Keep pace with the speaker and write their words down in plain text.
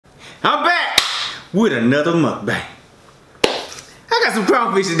I'm back with another mukbang. I got some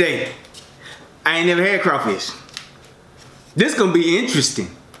crawfish today. I ain't never had crawfish. This gonna be interesting.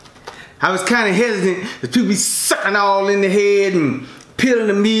 I was kind of hesitant that people be sucking all in the head and peeling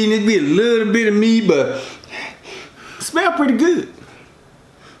the meat, and it'd be a little bit of meat, but it smell pretty good.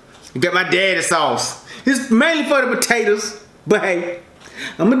 I got my daddy sauce. It's mainly for the potatoes, but hey,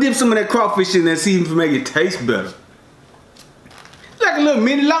 I'm gonna dip some of that crawfish in there and see if it can make it taste better. It's like a little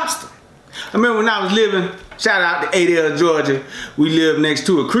mini lobster. I remember when I was living, shout out to Adel, Georgia, we lived next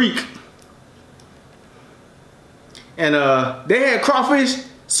to a creek. And they had crawfish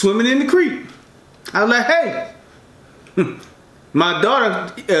swimming in the creek. I was like, hey. My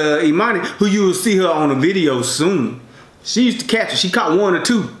daughter, Imani, who you will see her on a video soon, she used to catch it. She caught 1 or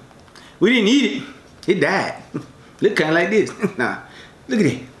 2. We didn't eat it. It died. Look kind of like this. Nah, look at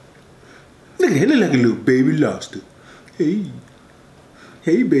that. Look at that. Look like a little baby lobster. Hey.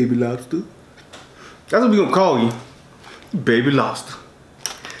 Hey, baby lobster. That's what we're gonna call you. Baby lobster.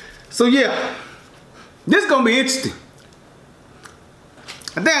 So yeah, this is gonna be interesting.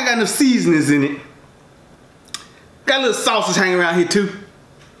 I think I got enough seasonings in it. Got a little sausage hanging around here too.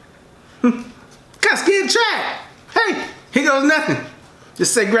 Kinda scared to try it. Hey, here goes nothing.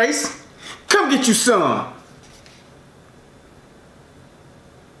 Just say grace. Come get you some.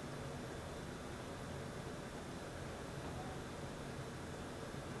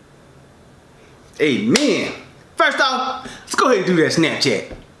 Amen. First off, let's go ahead and do that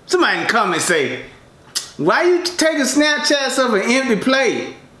Snapchat. Somebody in the comments say, why you taking Snapchats of an empty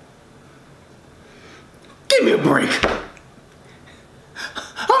plate? Give me a break.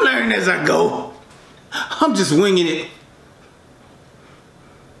 I'm learning as I go. I'm just winging it.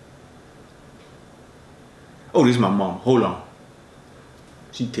 Oh, this is my mom. Hold on.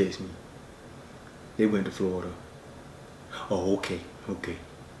 She texted me. They went to Florida. Oh, okay. Okay.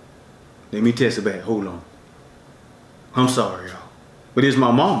 Let me test it back. Hold on. I'm sorry, y'all. But it's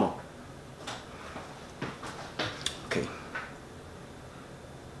my mama. Okay.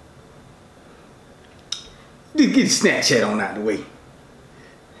 Just get the Snapchat on out the way.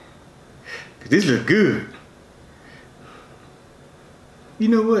 Cause this look good. You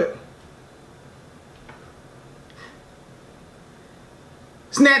know what?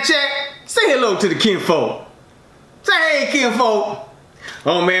 Snapchat, say hello to the kinfolk. Say hey, kinfolk.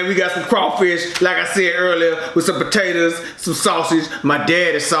 Oh man, we got some crawfish, like I said earlier, with some potatoes, some sausage, my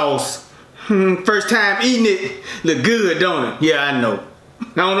daddy sauce. First time eating it, look good, don't it? Yeah, I know.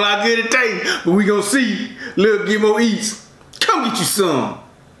 I don't know how good it tastes, but we gonna see. Lilgilmoeats, come get you some.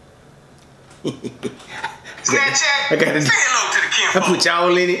 Snapchat, I got to say hello to the kinfolk. I put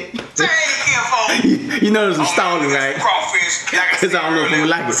y'all in it. Say hey, kinfolk. You know there's some stalling, right? Crawfish, like Cause I don't know if I'm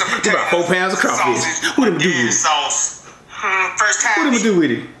like it. It's about 4 pounds of crawfish. What am I do with it? Sauce. First time. What am I do with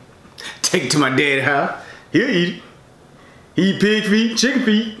it? Take it to my dad's house. He'll eat it. He eat pig feet, chicken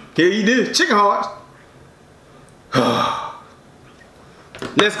feet. He'll eat this, chicken hearts.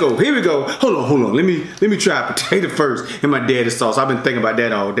 Let's go. Here we go. Hold on. Let me try potato first and my daddy's sauce. I've been thinking about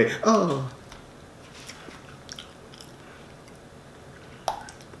that all day. Oh.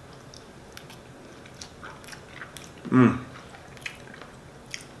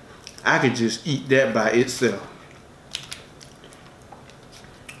 I could just eat that by itself.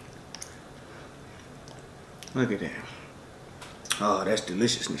 Look at that. Oh, that's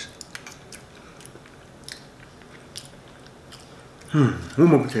deliciousness. One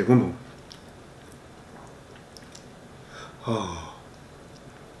more potato, one more. Oh.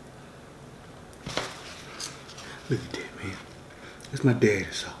 Look at that, man. That's my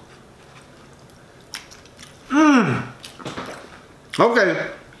daddy's sauce. Okay.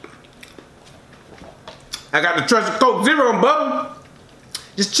 I got the Trusted Coke Zero and Bubba.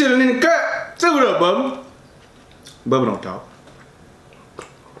 Just chilling in the cut. Say what up, Bubba. Bubba don't talk.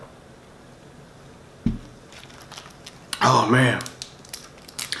 Oh man.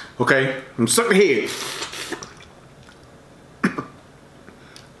 Okay, I'm suck the head.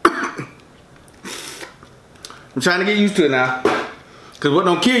 I'm trying to get used to it now. Cause what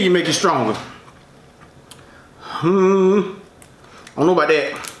don't kill you make you stronger. I don't know about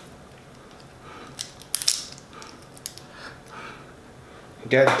that.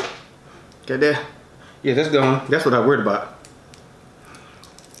 Got that? Yeah, that's gone. That's what I worried about.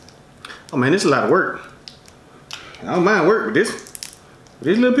 Oh man, this is a lot of work. I don't mind work with this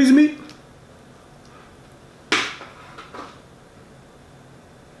little piece of meat.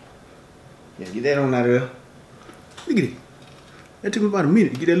 Yeah, get that on out of there. Look at it. That took me about a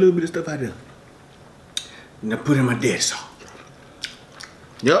minute to get that little bit of stuff out of there. And I put in my dad's sauce.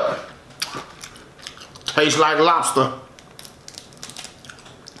 Yep. Tastes like lobster.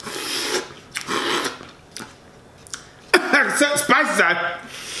 set the spices out.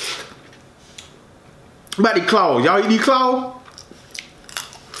 What about these claws? Y'all eat these claws?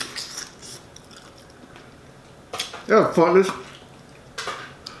 That was pointless.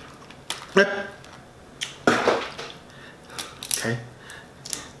 Okay.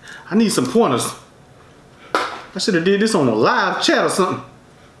 I need some pointers. I should have did this on a live chat or something.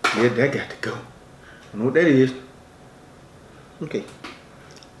 Yeah, that got to go. I know what that is. Okay.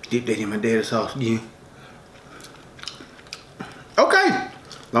 Dip that in my daddy's sauce again. Okay.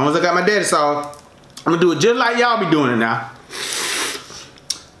 As long as I got my daddy's sauce, I'm gonna do it just like y'all be doing it now.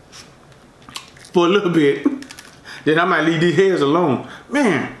 For a little bit. Then I might leave these heads alone.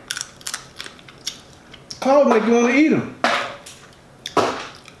 Man. Claws make you want to eat them.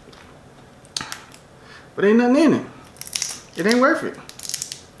 But ain't nothing in it. It ain't worth it.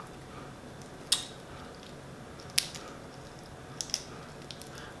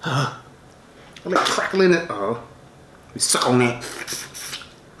 I like crackling it. Oh, we suck on that.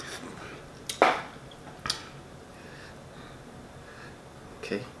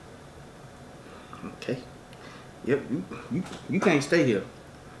 Okay. Okay. Yep. You can't stay here.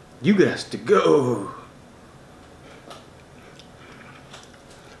 You got to go.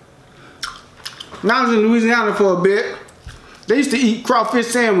 When I was in Louisiana for a bit, they used to eat crawfish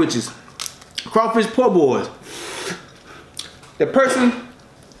sandwiches, crawfish po' boys. The person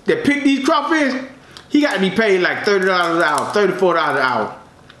that picked these crawfish, he got to be paid like $30 an hour, $34 an hour.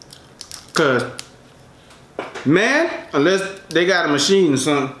 Cause, man, unless they got a machine or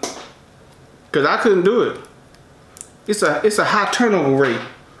something, cause I couldn't do it. It's a high turnover rate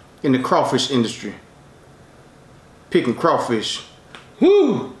in the crawfish industry. Picking crawfish.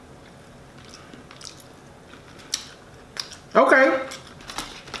 Whoo! Okay.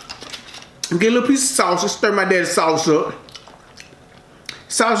 Get a little piece of sausage, stir my daddy's sauce up.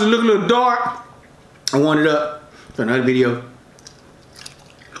 Sausage look a little dark. I want it up for another video.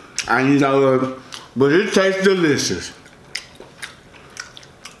 I use all of it, but it tastes delicious.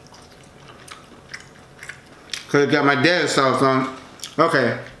 Cause it got my daddy's sauce on.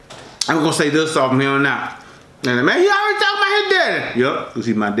 Okay, I'm gonna say this sauce from here on out. And man, he always talking about his daddy. Yup, cause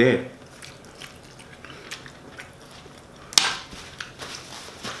he's my dad.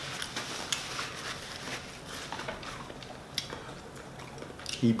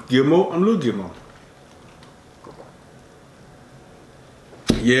 Gilmore, I'm Lilgilmoeats.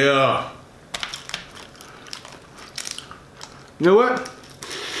 Yeah. You know what?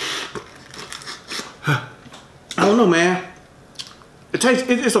 I don't know, man. It tastes,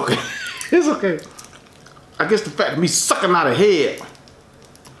 it's okay. It's okay. I guess the fact of me sucking out a head.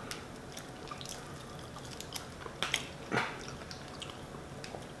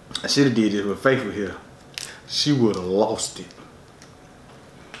 I should have did this with Faithful here. She would have lost it.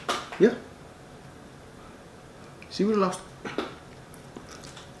 Yeah. She would have lost it.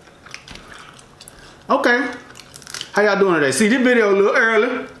 Okay. How y'all doing today? See, this video a little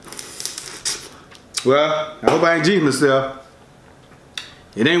early. Well, I hope I ain't jinxed myself.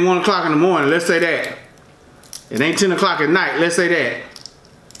 It ain't 1 o'clock in the morning, let's say that. It ain't 10 o'clock at night, let's say that.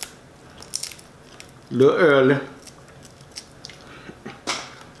 A little early.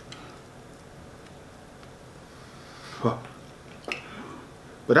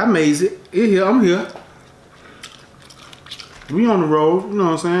 But I made it. It's here, I'm here. We on the road, you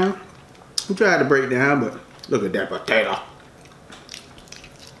know what I'm saying? We tried to break down, but look at that potato.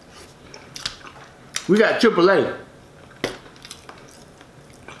 We got AAA.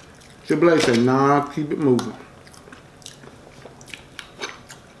 AAA said, nah, keep it moving.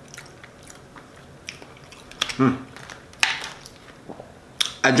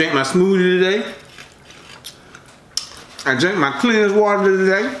 I drank my smoothie today. I drank my cleanest water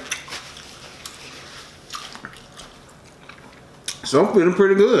today. So I'm feeling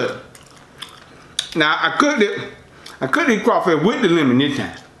pretty good. Now I cooked eat crawfish with the lemon this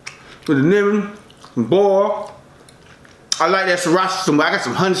time. With the lemon, some boil. I like that sriracha. I got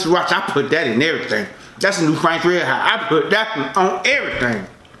some honey sriracha. I put that in everything. That's a new Frank's Red Hot. I put that on everything.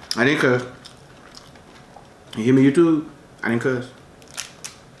 I didn't cuss. You hear me, YouTube? I didn't cuss.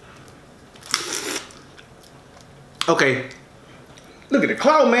 Okay. Look at the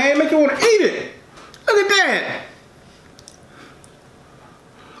claw, man. Make you want to eat it. Look at that.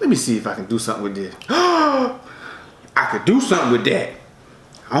 Let me see if I can do something with this. I could do something with that.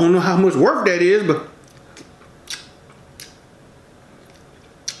 I don't know how much work that is, but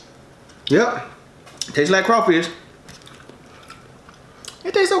yep. It tastes like crawfish.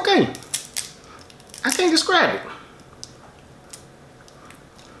 It tastes okay. I can't describe it.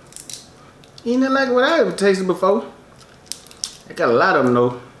 Ain't nothing like what I ever tasted before. I got a lot of them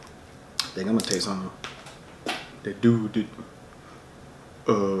though. I think I'm gonna taste some of them. that dude that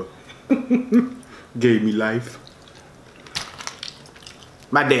gave me life.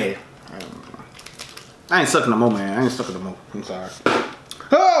 My daddy. I ain't sucking no more, man. I ain't sucking no more. I'm sorry.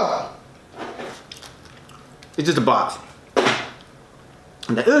 Oh! It's just a box.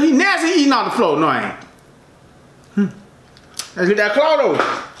 He nasty eating on the floor. No, I ain't. Let's get that claw though.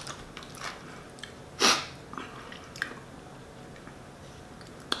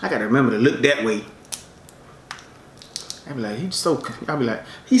 I gotta remember to look that way. I be like, he's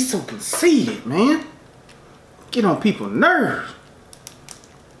so conceited, man. Get on people's nerves.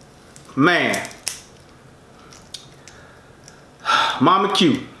 Man. Mama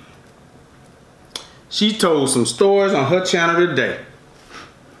Q. She told some stories on her channel today.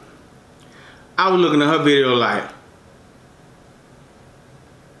 I was looking at her video like,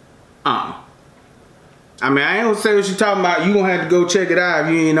 I mean, I ain't gonna say what she talking about. You gonna have to go check it out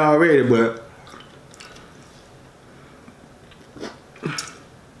if you ain't already, but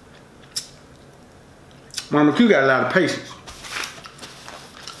Mama Q got a lot of patience.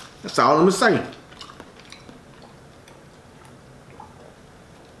 That's all I'm gonna say.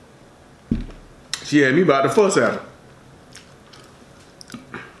 She had me about to fuss at her.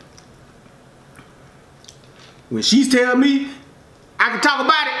 When she's telling me I can talk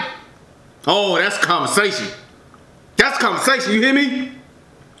about it, oh, that's a conversation. That's a conversation, you hear me?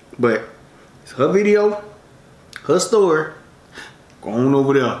 But it's her video, her story. Go on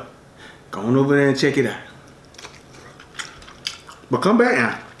over there. Go on over there and check it out. But come back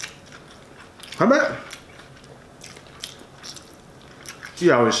now. Come back. She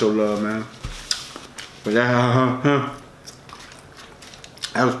always show love, man. But that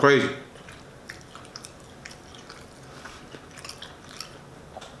was crazy.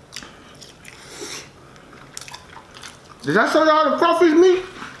 Did I show y'all the crawfish meat?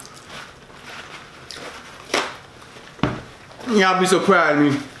 Y'all be so proud of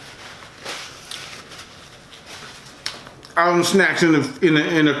me. All them snacks in that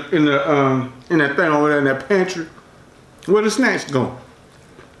thing over there in that pantry. Where the snacks go?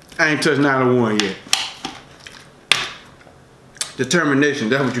 I ain't touched neither one yet. Determination,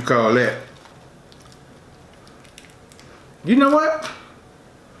 that's what you call that. You know what?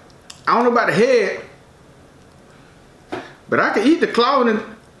 I don't know about the head, but I can eat the claw and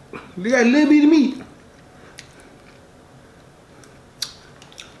they got a little bit of meat.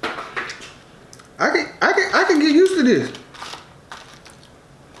 I can get used to this.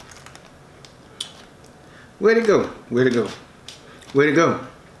 Where'd it go? Where'd it go? Where'd it go?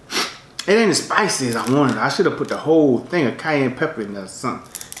 It ain't as spicy as I wanted. I should have put the whole thing of cayenne pepper in there or something.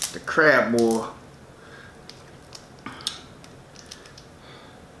 The crab boil.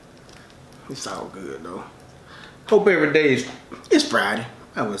 It's all good though. Hope every day it's Friday.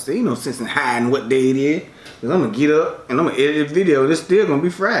 I would say, you know, since I'm hiding what day it is. Cause I'm gonna get up and I'm gonna edit this video. It's still gonna be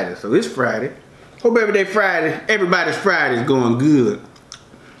Friday. So it's Friday. Hope every day Friday, everybody's Friday is going good.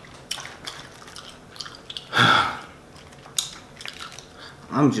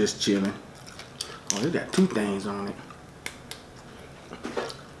 I'm just chilling. Oh, it got two things on it.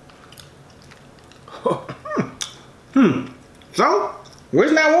 So,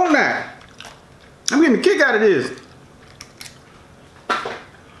 where's not want that? I'm getting a kick out of this.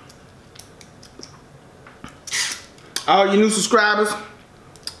 All you new subscribers,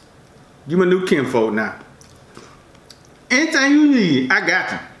 you my new kinfolk now. Anything you need, I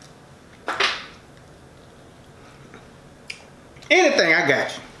got you. Anything, I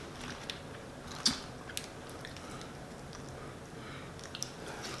got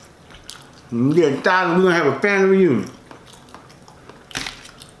you. We get 1,000, we're gonna have a family reunion.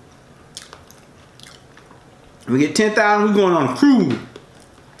 We get 10,000, we're going on a cruise.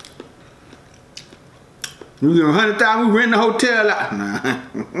 We get 100,000, we rent the hotel out. Nah.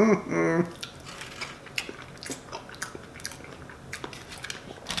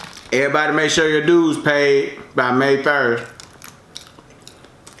 Everybody make sure your dues paid by May 3rd.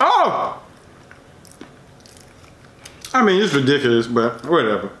 Oh! I mean, it's ridiculous, but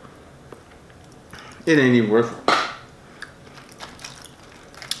whatever. It ain't even worth it.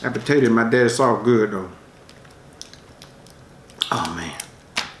 That potato in my dad's sauce good though. Oh man.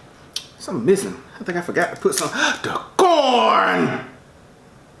 Something missing. I think I forgot to put some. The corn!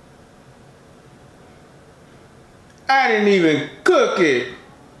 I didn't even cook it.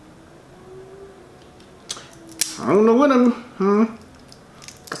 I don't know what I'm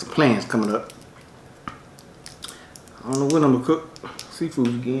got some plans coming up. I don't know when I'm gonna cook seafood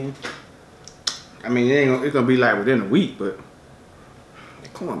again. I mean, it's gonna be like within a week, but the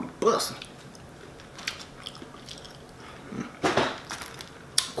corn be busting.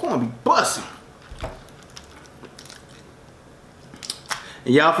 Corn be busting.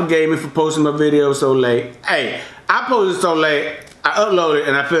 And y'all forgave me for posting my video so late. Hey, I posted so late, I uploaded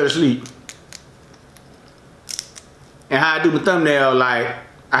and I fell asleep. And how I do my thumbnail, like,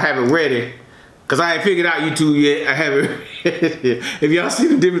 I have it ready. Cause I ain't figured out YouTube yet. I have it. If y'all see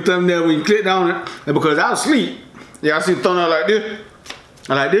the different thumbnail when you clicked on it, and because I was asleep, y'all see the thumbnail like this,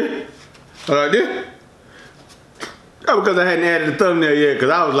 I like this, I like this. That's because I hadn't added the thumbnail yet, cause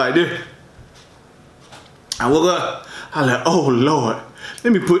I was like this. I woke up, I like, oh Lord,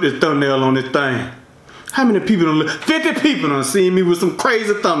 let me put this thumbnail on this thing. How many people done 50 people done seen me with some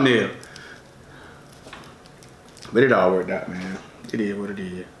crazy thumbnail. But it all worked out, man. It is what it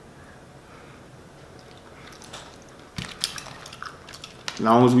is.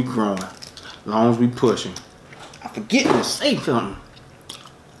 Long as we growing, long as we pushing. I'm forgetting to say something.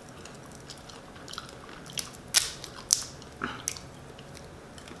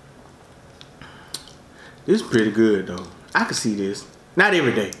 This is pretty good though. I can see this. Not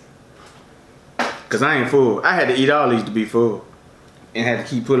every day. Cause I ain't full. I had to eat all these to be full. And had to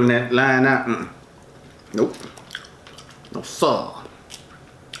keep pulling that line out. Nope. No sir.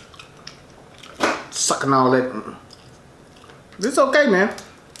 Sucking all that. It's okay, man.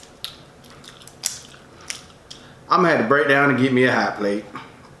 I'm gonna have to break down and get me a hot plate.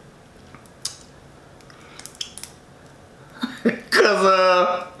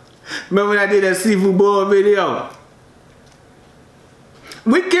 Cause remember when I did that seafood boil video?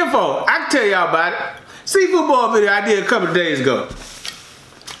 We kinfolk, I can tell y'all about it. Seafood boil video I did a couple of days ago.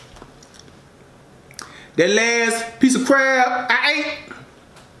 That last piece of crab I ate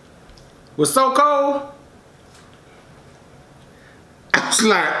was so cold. I was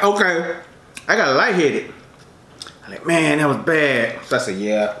like, okay, I got lightheaded. I'm like, man, that was bad. So I said,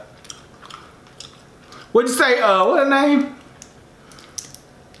 yeah. What'd you say? What her name?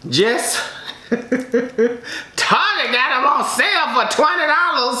 Jess. Target got them on sale for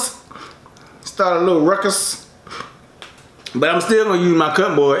 $20. Start a little ruckus. But I'm still gonna use my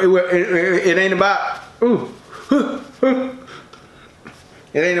cutting board. It ain't about,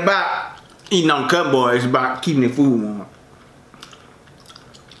 it ain't about eating on the cutting board. It's about keeping the food warm.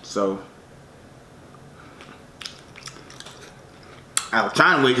 So I was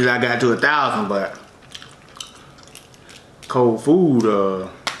trying to wait till I got to 1,000, but cold food,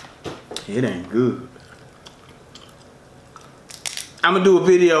 it ain't good. I'm gonna do a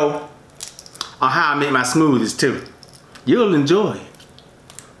video on how I make my smoothies too. You'll enjoy it.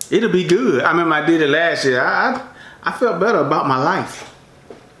 It'll be good. I remember I did it last year. I felt better about my life.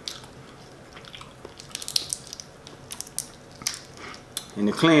 And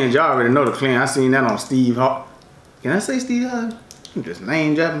the cleanse, y'all already know the cleanse. I seen that on Steve Harvey. Can I say Steve Harvey? I'm just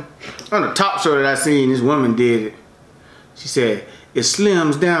name dropping. On the top show that I seen, this woman did it. She said, it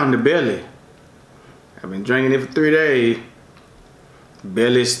slims down the belly. I've been drinking it for 3 days.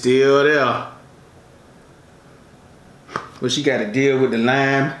 Belly's still there. But she got to deal with the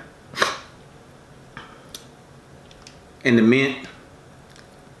lime and the mint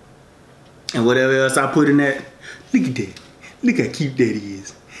and whatever else I put in that. Look at that. Look how cute that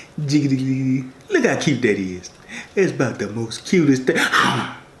is. Jiggity. Look how cute that is. It's about the most cutest thing.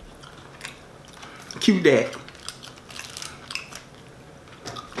 Cute that.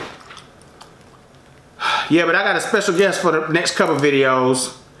 Yeah, but I got a special guest for the next couple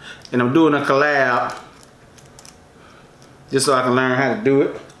videos. And I'm doing a collab. Just so I can learn how to do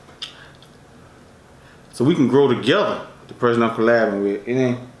it. So we can grow together. The person I'm collabing with. It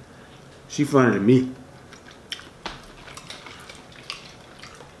ain't. She funny than me.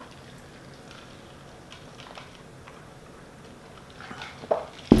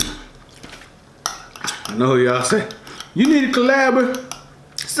 I know y'all say, you need a collab with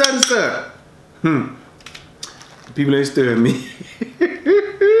such and such. People ain't stirring me.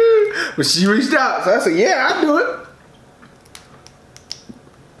 But she reached out, so I said, yeah, I'll do it.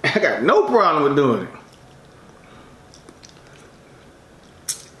 I got no problem with doing it.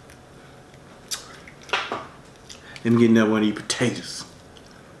 Let me get another one of these potatoes.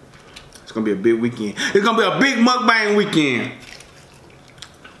 It's gonna be a big weekend. It's gonna be a big mukbang weekend.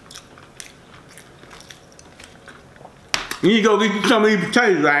 You need to go get some of these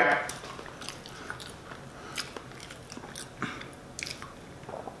potatoes, right?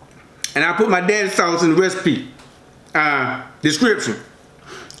 And I put my daddy sauce in the recipe description.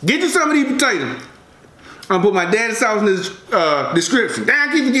 Get you some of these potatoes. I'm gonna put my daddy sauce in the description. Damn,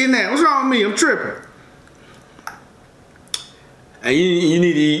 I keep forgetting that. What's wrong with me? I'm tripping. And you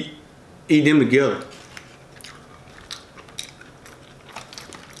need to eat them together.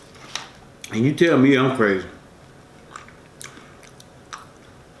 And you tell me I'm crazy.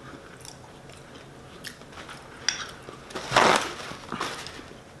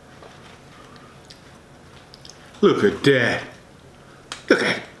 Look at that. Look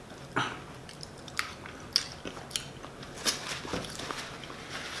at it.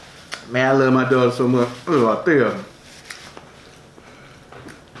 Man, I love my daughter so much. Look at three of them.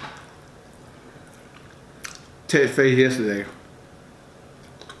 Text Faith yesterday.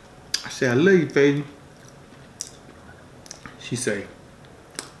 I said, I love you, Faith. She say,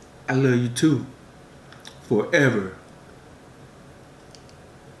 I love you too. Forever.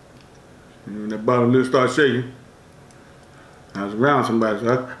 And when that bottom lip started shaking, I was around somebody,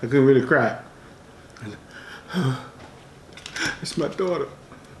 so I couldn't really cry. I said, oh, it's my daughter.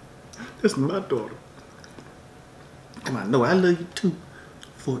 That's my daughter. Come on, no, I love you too.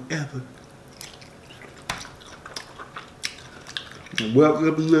 Forever. And welcome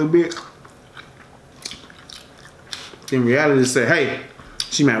up a little bit. In reality, say, hey,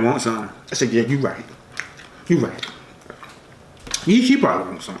 she might want something. I said, yeah, you right. You right. She probably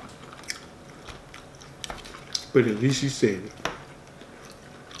wants something. But at least she said it.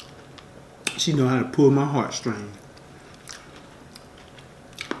 She know how to pull my heartstrings.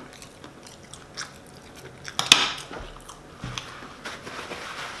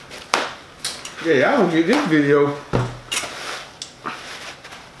 Yeah, I don't get this video.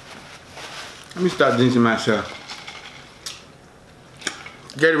 Let me stop jinxing myself.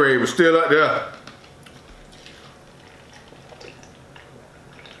 Gatorade was still up there.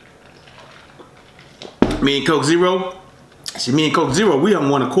 Me and Coke Zero. See, me and Coke Zero, we on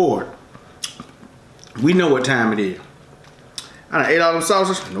one accord. We know what time it is. I done ate all them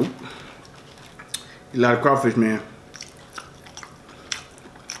sausages? Nope. Eat a lot of crawfish, man.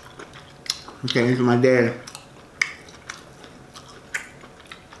 Okay, this is my daddy.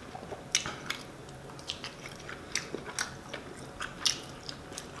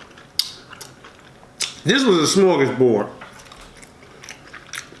 This was a smorgasbord.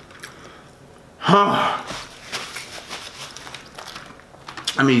 Huh.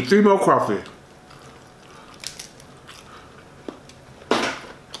 I mean, 3 more crawfish.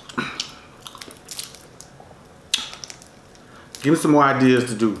 Give me some more ideas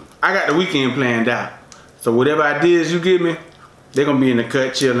to do. I got the weekend planned out. So whatever ideas you give me, they're gonna be in the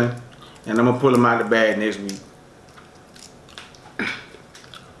cut chilling. And I'm gonna pull them out of the bag next week.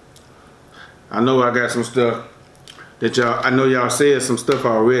 I know I got some stuff that y'all, I know y'all said some stuff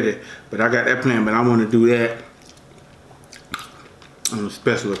already, but I got that plan, but I want to do that on a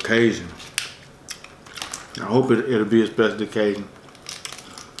special occasion. I hope it'll be a special occasion.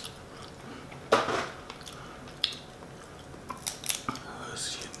 You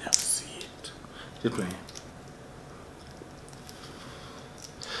never see it. Just playing.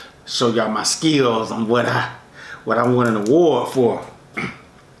 Show y'all my skills on what I won an award for.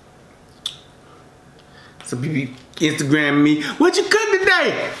 Some people Instagram me, what you cook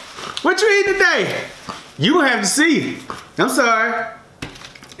today? What you eat today? You gonna have to see. I'm sorry.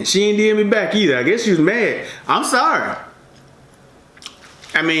 And she ain't DM me back either. I guess she was mad. I'm sorry.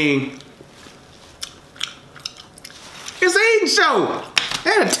 I mean, it's an eating show.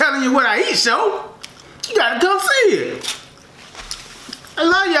 They ain't telling you what I eat show. You gotta come see it. I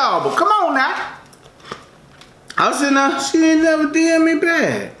love y'all, but come on now. I was sitting there, she ain't never DM me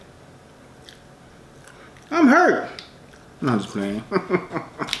back. I'm hurt. No, I'm just playing.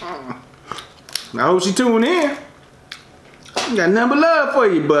 I hope she tuned in. I got nothing but love for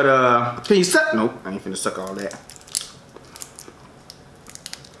you, but can you suck? Nope, I ain't finna suck all that.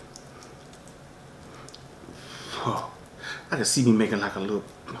 Oh, I can see me making like a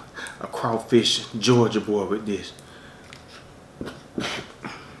crawfish Georgia boy with this.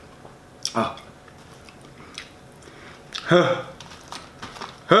 Oh. Huh.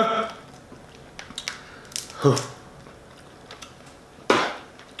 Huh. Huh.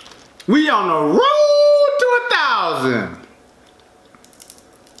 We on the road to 1,000.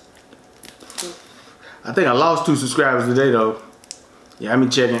 I think I lost 2 subscribers today though. Yeah, I be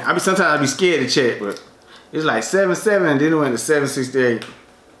checking. Sometimes I be scared to check, but it's like 77 and then it went to 768.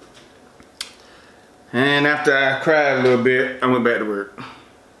 And after I cried a little bit, I went back to work.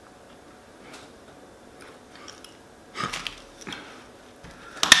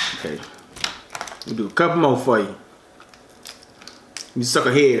 Okay. We'll do a couple more for you. You suck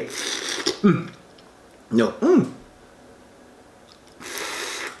a head. No.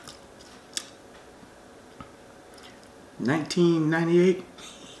 1998.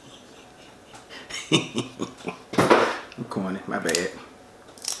 I'm corny, my bad.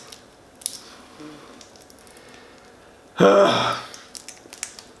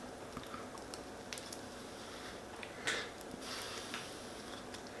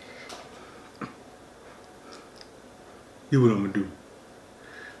 Here's what I'm gonna do.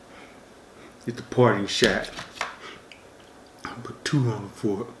 Get the parting shot. 2 on the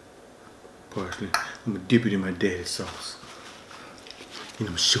fork. Parsley. I'm gonna dip it in my daddy's sauce. And I'm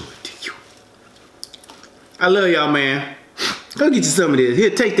gonna show it to you. I love y'all, man. Go get you some of this.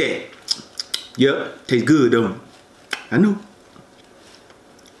 Here, take that. Yep, tastes good, don't it? I know.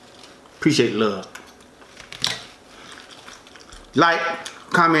 Appreciate love. Like,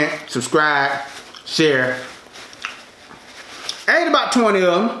 comment, subscribe, share. I ate about 20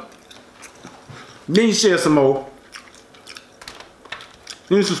 of them. Then you share some more.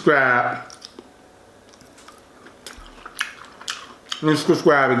 Then you subscribe. Then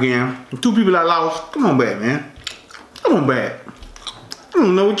subscribe again. And 2 people I lost. Come on back, man. Come on back. I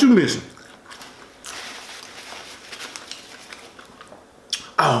don't know what you missing.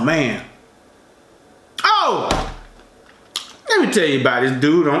 Oh man. Oh! Let me tell you about this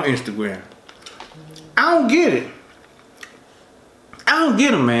dude on Instagram. I don't get it. I don't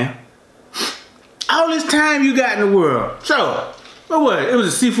get him, man. All this time you got in the world. So, what was it? It was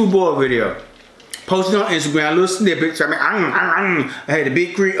a seafood boil video. Posted on Instagram, a little snippet. So I had the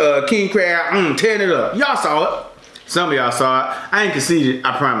big king crab, tearing it up. Y'all saw it. Some of y'all saw it. I ain't conceded,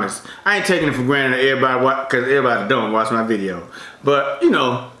 I promise. I ain't taking it for granted that everybody watch, because everybody don't watch my video. But, you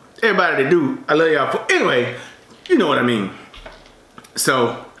know, everybody that do, I love y'all for, anyway, you know what I mean.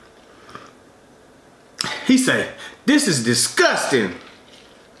 So, he say, this is disgusting.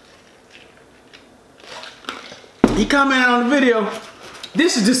 He commented on the video,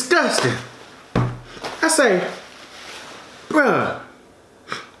 this is disgusting. I say, bruh,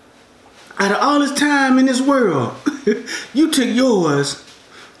 out of all this time in this world, you took yours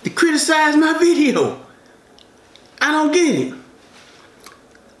to criticize my video. I don't get it.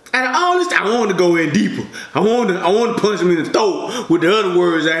 Out of all this, I wanted to go in deeper. I wanted to punch him in the throat with the other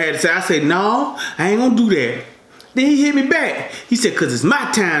words I had to say. I said, no, I ain't gonna do that. Then he hit me back. He said, cause it's my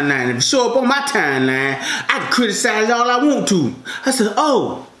timeline. If it show up on my timeline, I can criticize all I want to. I said,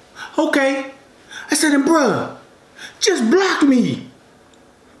 oh, okay. I said, then bruh, just block me.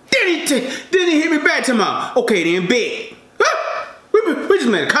 Then he hit me back to my, okay then bet. We just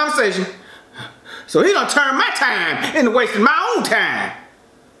made a conversation. So he done turned my time into wasting my own time. I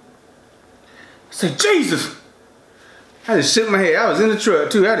said, Jesus. I just shook my head. I was in the truck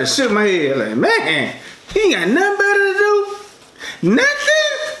too. I just shook my head like, man, he ain't got nothing better to do.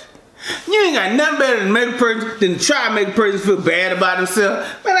 Nothing? You ain't got nothing better than try to make a person feel bad about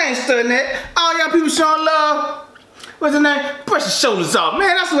himself. Man, I ain't studying that. All y'all people showing love. What's the name? Brush your shoulders off.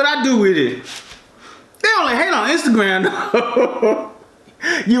 Man, that's what I do with it. They only hate on Instagram though.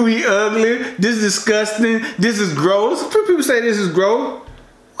 You eat ugly. This is disgusting. This is gross. People say this is gross.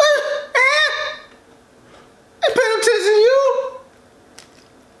 What? They paying attention to you?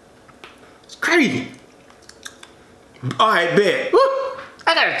 It's crazy. Alright, bet. Woo.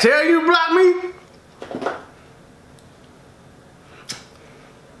 I gotta tell you to block me.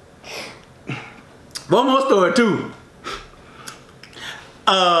 One more story too.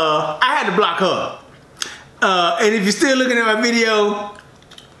 I had to block her. And if you're still looking at my video,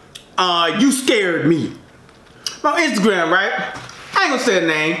 you scared me. On Instagram, right? I ain't gonna say her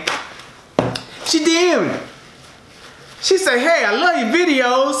name. She DM'd me. She say, hey, I love your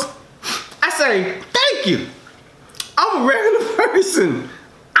videos. I say, thank you. I'm a regular person.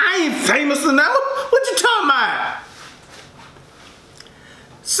 I ain't famous enough. What you talking about?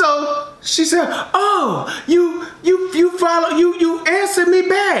 So she said, oh, you follow, you answered me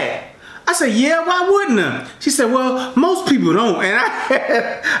back. I said, yeah, why wouldn't I? She said, well, most people don't. And I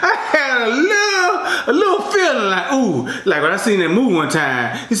had a little feeling like, ooh, like when I seen that movie one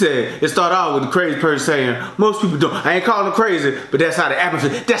time, he said, it started off with the crazy person saying, most people don't. I ain't calling them crazy, but that's how the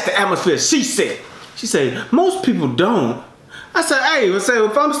atmosphere, that's the atmosphere she said. She said, most people don't. I said, hey,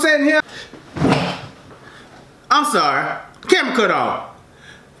 if I'm sitting here, I'm sorry, camera cut off.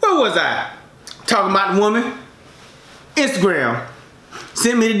 Where was I? Talking about the woman. Instagram.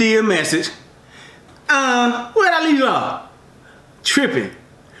 Sent me the DM message. Where'd I leave off? Tripping.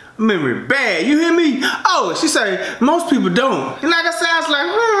 Memory bad. You hear me? Oh, she said, most people don't. And like I said, I was like,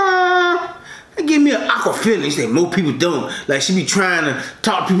 it gave me an awkward feeling. She said, most people don't. Like she be trying to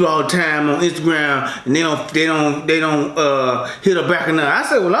talk to people all the time on Instagram and they don't hit her back enough. I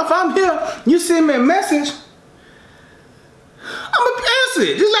said, well, if I'm here, you send me a message, I'm gonna answer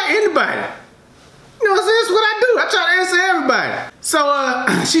it, just like anybody. You know what I'm saying? That's what I do. I try to answer everybody. So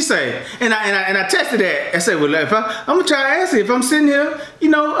she say, and I tested that. I said, well, if I'm gonna try to answer. If I'm sitting here, you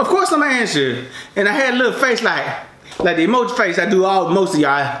know, of course I'm gonna answer. And I had a little face like the emoji face I do most of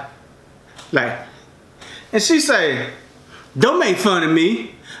y'all. Like, and she say, don't make fun of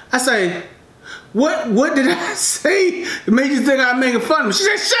me. I say, what did I say? It made you think I was making fun of me. She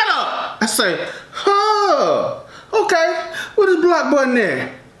said, shut up. I say, oh, Okay, what is block button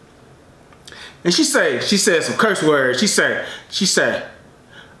there? And she said some curse words. She said,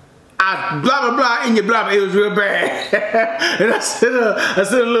 I blah blah blah in your blah blah. It was real bad. And I sent a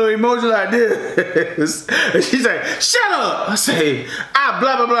little emoji like this. And she said, shut up. I say, I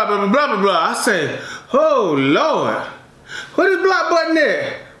blah blah blah blah blah blah blah. I say, oh Lord, what is block button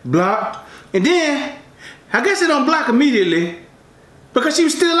there? Block. And then I guess it don't block immediately because she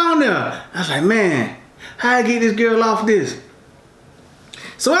was still on there. I was like, man, how I get this girl off this?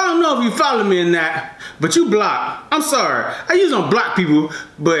 So I don't know if you follow me in that, but you block. I'm sorry. I usually don't block people,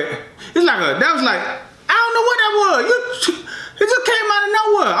 but it's like that was like, I don't know what that was. It just came out of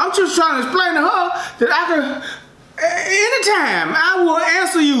nowhere. I'm just trying to explain to her that I can, anytime I will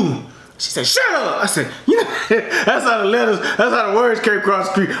answer you. She said, shut up. I said, you know, that's how the words came across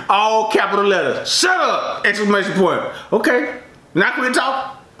the street. All capital letters. Shut up! Exclamation point. Okay. Now quit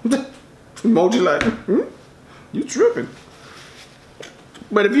talking. Emoji like, you tripping.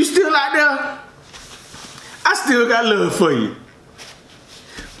 But if you still out there, I still got love for you.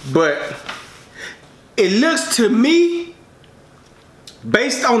 But it looks to me,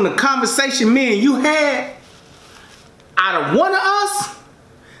 based on the conversation me and you had, out of one of us,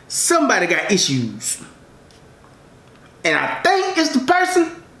 somebody got issues. And I think it's the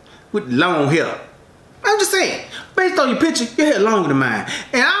person with long hair. I'm just saying, based on your picture, your hair longer than mine.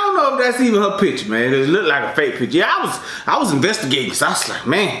 And I don't know if that's even her picture, man. It looked like a fake picture. Yeah, I was investigating, so I was like,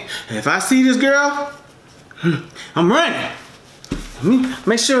 man, if I see this girl, I'm running.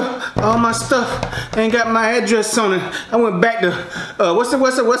 Make sure all my stuff ain't got my address on it. I went back to what's it?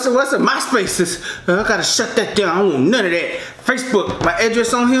 MySpaces. I gotta shut that down. I don't want none of that. Facebook, my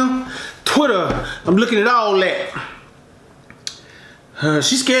address on here. Twitter, I'm looking at all that.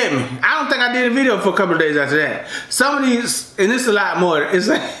 She scared me. I don't think I did a video for a couple of days after that. Some of these, and it's a lot more. It's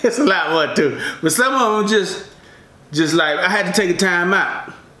a lot more too. But some of them just like I had to take a time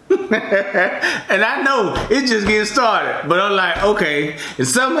out. And I know it's just getting started, but I'm like, okay, and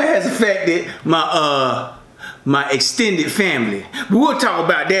some has affected my my extended family. But we'll talk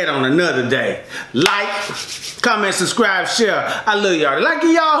about that on another day. Like, comment, subscribe, share. I love y'all. Like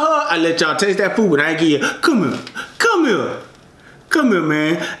give y'all a hug. I let y'all taste that food, but I ain't give you. Come here. Come here,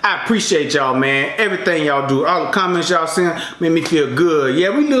 man. I appreciate y'all, man. Everything y'all do. All the comments y'all send make me feel good. Yeah,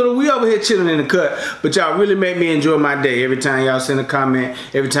 we over here chilling in the cut, but y'all really make me enjoy my day. Every time y'all send a comment,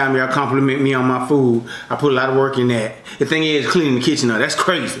 every time y'all compliment me on my food, I put a lot of work in that. The thing is cleaning the kitchen up. That's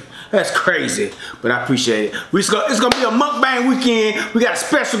crazy. That's crazy. But I appreciate it. It's gonna be a mukbang weekend. We got a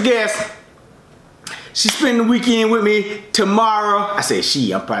special guest. She's spending the weekend with me tomorrow. I said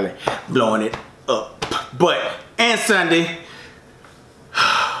she, I'm probably blowing it up. And Sunday.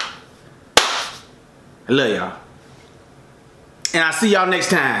 I love y'all. And I'll see y'all next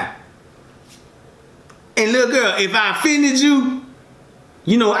time. And little girl, if I offended you,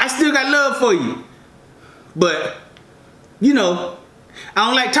 you know, I still got love for you. But, you know, I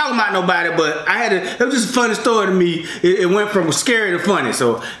don't like talking about nobody, but it was just a funny story to me. It went from scary to funny.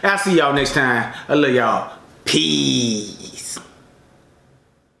 So I'll see y'all next time. I love y'all. Peace.